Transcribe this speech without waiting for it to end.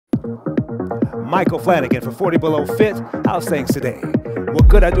Michael Flanagan for 40 Below Fit. How's things today? Well,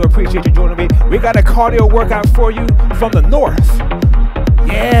 good. I do appreciate you joining me. We got a cardio workout for you from the north.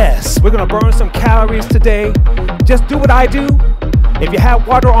 Yes, we're going to burn some calories today. Just do what I do. If you have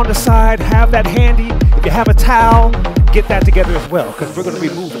water on the side, have that handy. If you have a towel, get that together as well, because we're going to be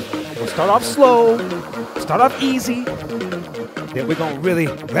moving. We'll start off slow, start off easy, then we're going to really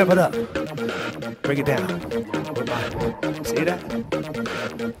rev it up. Bring it down. See that?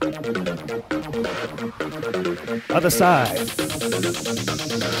 Other side.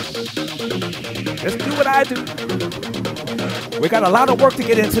 Just do what I do. We got a lot of work to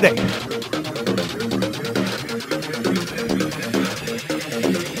get in today.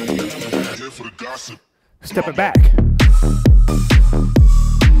 Step it back.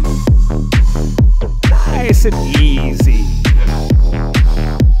 Nice and easy.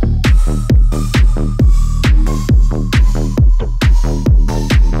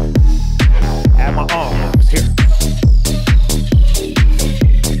 Add my arms here.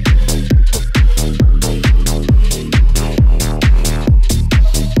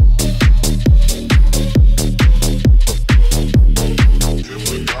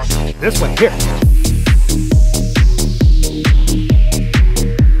 This way, here.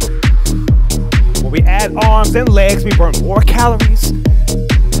 When we add arms and legs, we burn more calories.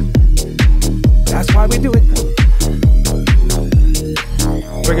 That's why we do it.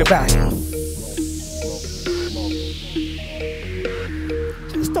 Bring it back.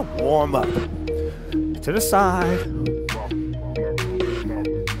 Just to warm up. To the side.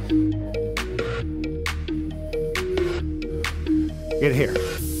 Get here.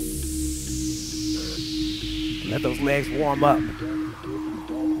 Let those legs warm up.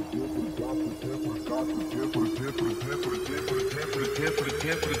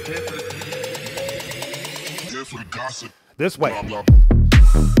 This way.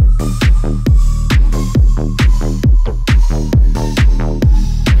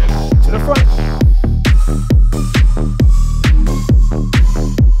 To the front.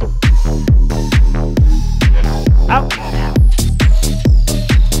 Out.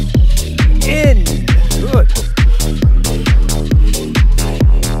 In. Good.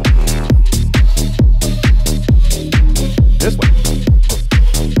 This way.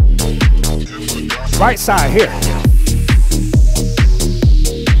 Right side here.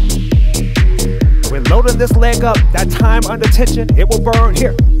 We're loading this leg up. That time under tension, it will burn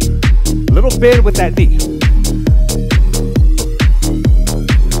here. Little bend with that knee.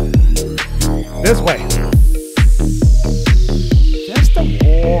 This way. Just to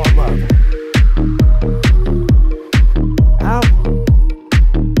warm up. Out.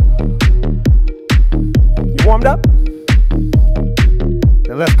 You warmed up?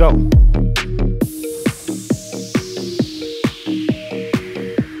 Then let's go.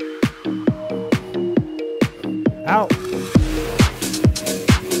 Out.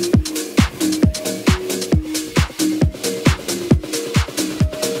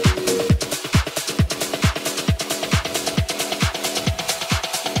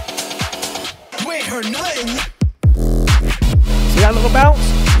 You ain't heard nothing. See that little bounce?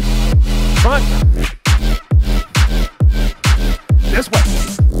 Front. This way.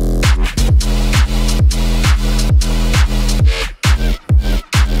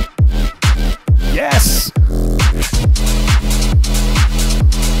 Yes.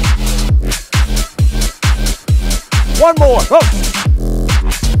 One more. Go.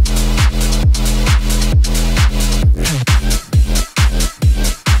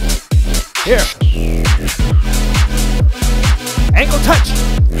 Here. Ankle touch.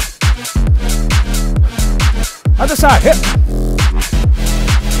 Other side. Hip.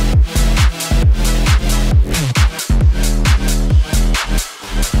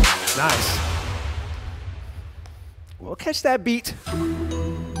 Nice. We'll catch that beat.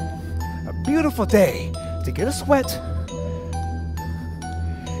 A beautiful day to get a sweat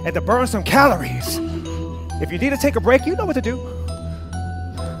and to burn some calories. If you need to take a break, you know what to do.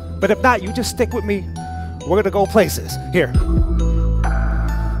 But if not, you just stick with me. We're gonna go places. Here.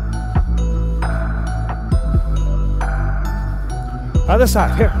 Other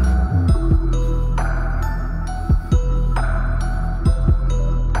side, here.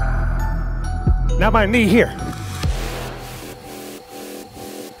 Now my knee here.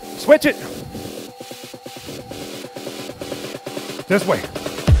 Switch it. This way.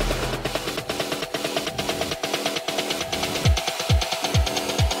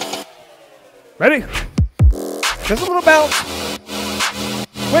 Ready? Just a little bounce.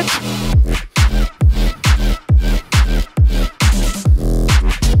 Switch.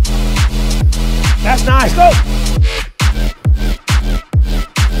 That's nice. Go.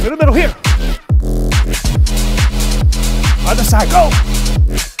 To the middle here. Other side, go.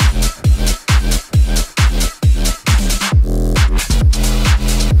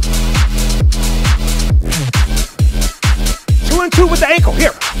 Two and two with the ankle,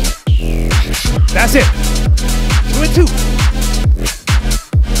 here. That's it. 2 and 2.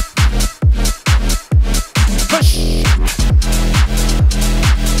 Push.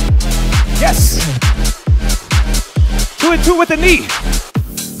 Yes. 2 and 2 with the knee.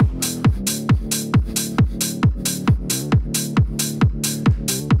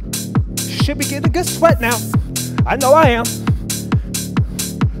 Should be getting a good sweat now. I know I am.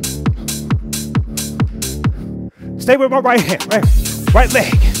 Stay with my right hand, right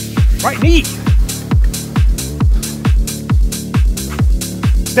leg, right knee.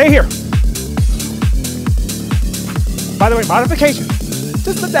 Stay here. By the way, modification.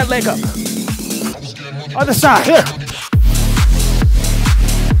 Just lift that leg up. Other side, here.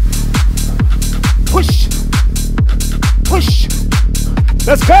 Push. Push.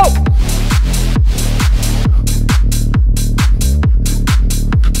 Let's go.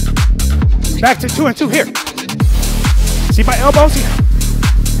 Back to 2 and 2 here. See my elbows here?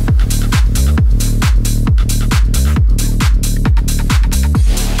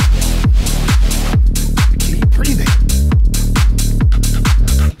 Keep breathing.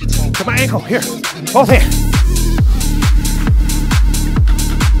 To my ankle here. Both hands.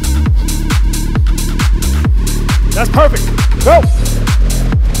 That's perfect. Go.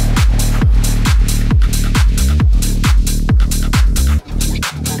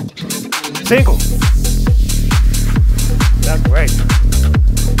 Single. That's great.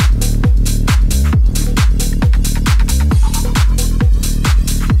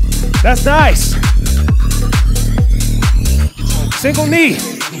 That's nice. Single knee.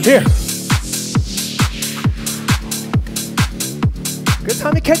 Here. Good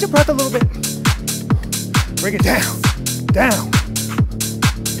time to catch your breath a little bit. Bring it down. Down.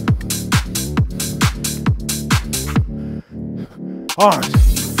 Arms.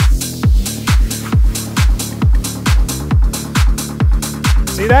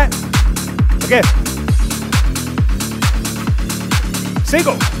 See that? Again.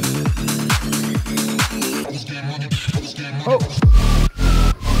 Single. Oh.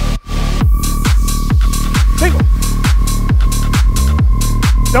 Single.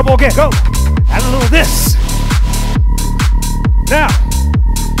 Double again. Go. Add a little of this. Now.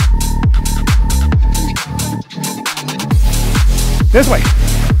 This way.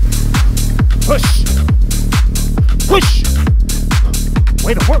 Push. Push.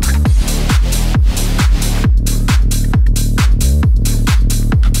 Way to work.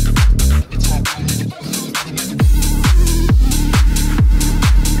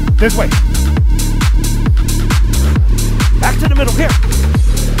 This way. Back to the middle here.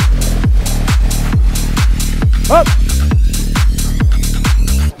 Up.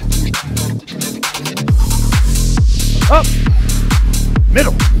 Up.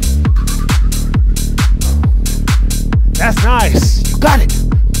 Middle. That's nice. You got it.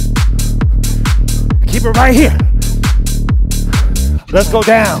 Keep it right here. Let's go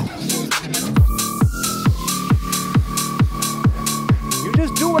down. You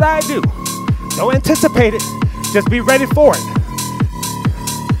just do what I do. Don't anticipate it. Just be ready for it.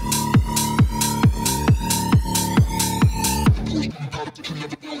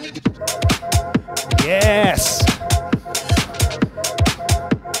 Yes.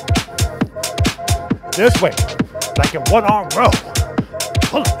 This way, like in one arm row.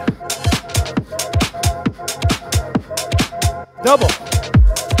 Pull it. Double.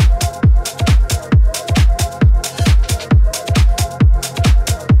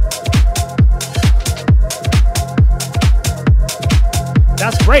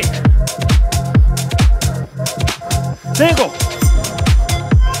 That's great. Single.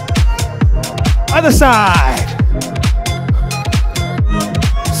 Other side.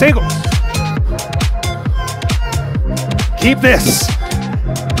 Single. Keep this.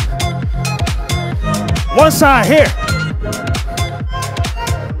 One side here.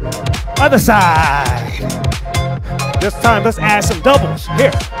 Other side. This time, let's add some doubles.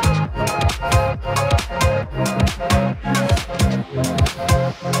 Here.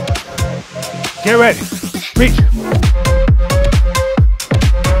 Get ready. Reach.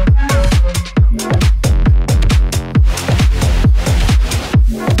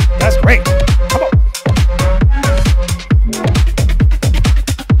 That's great. Come on.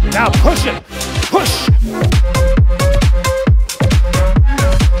 Now push it. Push.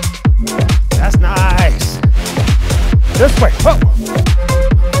 That's nice. This way. Whoa.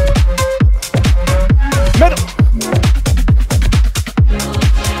 Middle.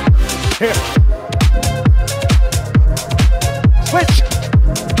 Here. Switch.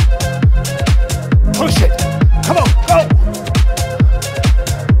 Push it. Come on, go.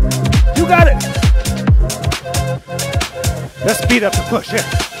 You got it. Let's speed up the push. Here,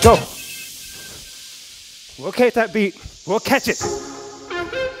 go. We'll catch that beat. We'll catch it.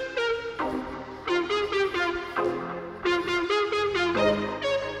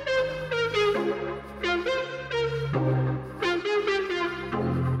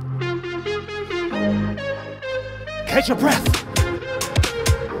 Catch your breath.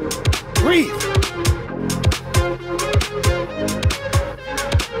 Breathe.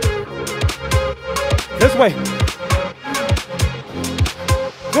 This way.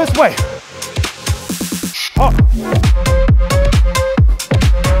 This way. Up.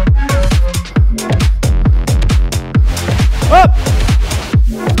 Up.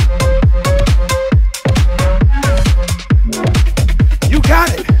 You got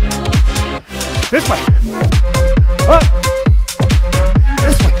it. This way. Up.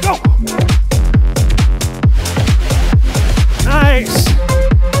 This way. Go. Nice.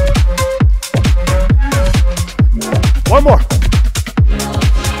 One more.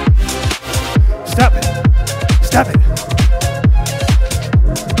 Step it. Step it.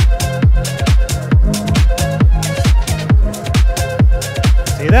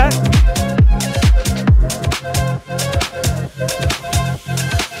 See that?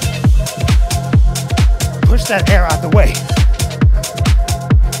 Push that air out the way.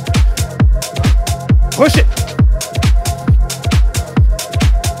 Push it.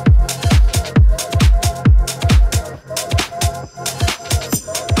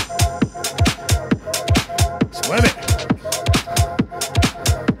 Swim it.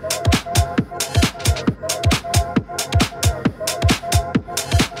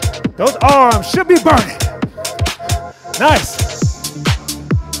 Those arms should be burning. Nice.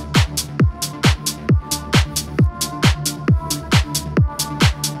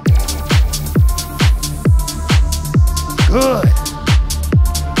 Good.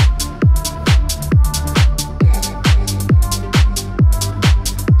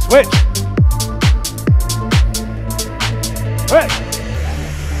 Switch. Right.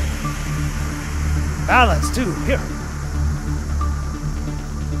 Balance too. Here.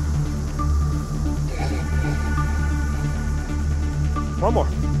 One more.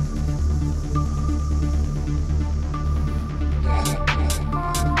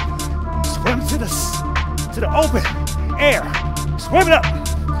 Swim to the open air. Swim it up.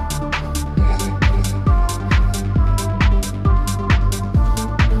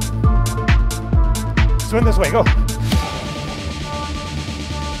 Swim this way. Go.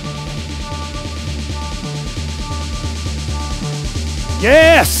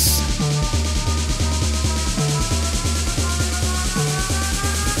 Yes.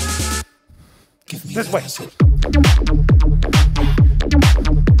 This way.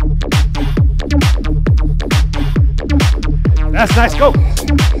 That's nice. Go.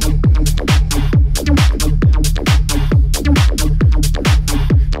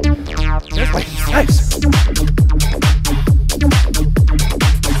 This way. Nice.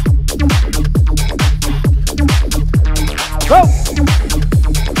 Go.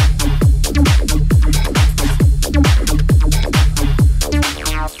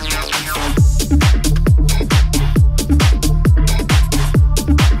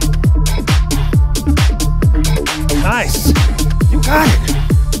 Nice. You got it.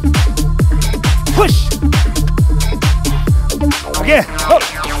 Push. Again. Oh.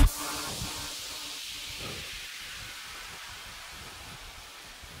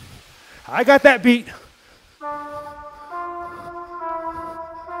 I got that beat.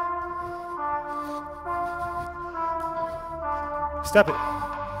 Step it.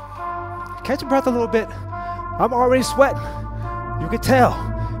 Catch your breath a little bit. I'm already sweating. You can tell.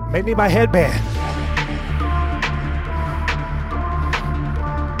 Made me my headband.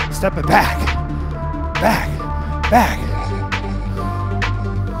 Step it back. Back. Back.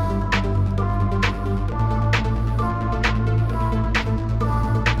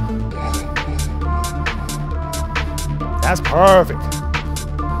 That's perfect.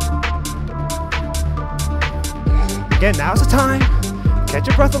 Again, now's the time. Catch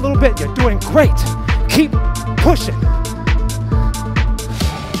your breath a little bit. You're doing great. Keep pushing.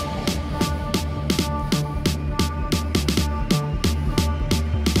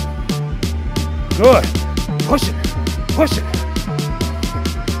 Good. Push it. Push it.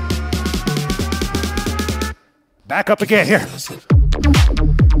 Back up again here.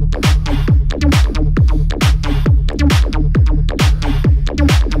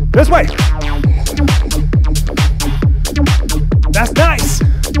 This way. That's nice.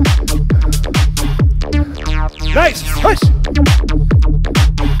 Push.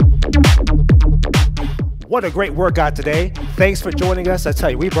 What a great workout today. Thanks for joining us. I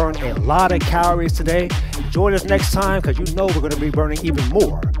tell you, we burned a lot of calories today. Join us next time because you know we're going to be burning even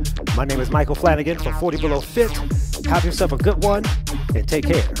more. My name is Michael Flanagan from 40 Below Fit. Have yourself a good one and take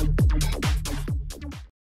care.